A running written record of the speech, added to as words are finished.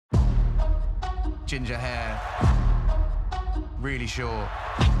ginger hair, really short.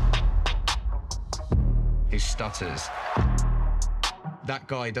 He stutters. That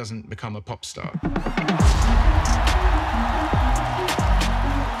guy doesn't become a pop star.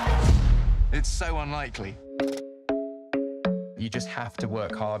 It's so unlikely. You just have to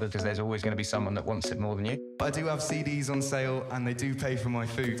work harder because there's always going to be someone that wants it more than you. I do have CDs on sale and they do pay for my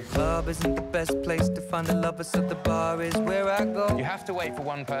food. Club isn't the best place to find a lover, so the bar is where I go. You have to wait for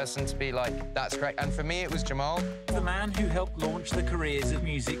one person to be like, that's great. And for me, it was Jamal. The man who helped launch the careers of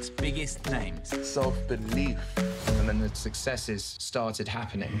music's biggest names. Self-belief. And then the successes started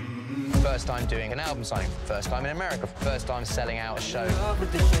happening. First time doing an album signing, first time in America, first time selling out a show.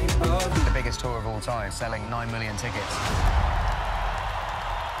 The biggest tour of all time, selling 9 million tickets.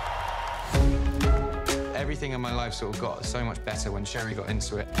 Everything in my life sort of got so much better when Sherry got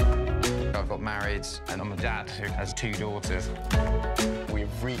into it. I've got married, and I'm a dad who has 2 daughters.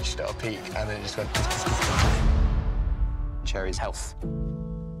 We've reached our peak, and then it just went... Sherry's health.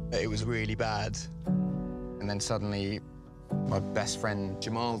 It was really bad. And then suddenly, my best friend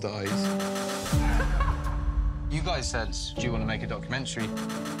Jamal dies. You guys said, do you want to make a documentary?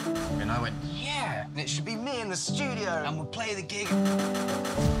 And I went, yeah, and it should be me in the studio, and we'll play the gig.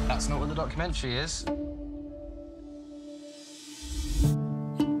 That's not what the documentary is.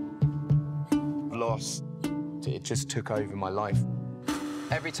 Lost. It just took over my life.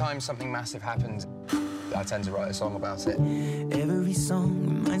 Every time something massive happens, I tend to write a song about it. Every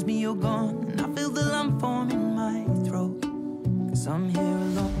song reminds me you're gone, and I feel the lump form in my throat, 'cause I'm here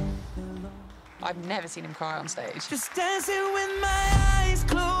alone. I've never seen him cry on stage. Just dancing with my eyes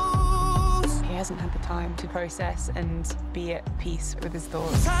closed. He hasn't had the time to process and be at peace with his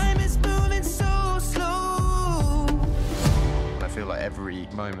thoughts. Time is moving so slow. I feel like every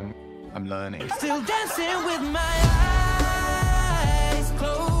moment I'm learning. Still dancing with my eyes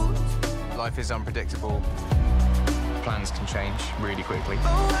closed. Life is unpredictable. Plans can change really quickly.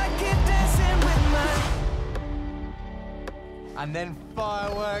 Oh, I keep dancing with my... And then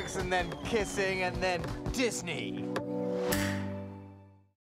fireworks, and then kissing, and then Disney.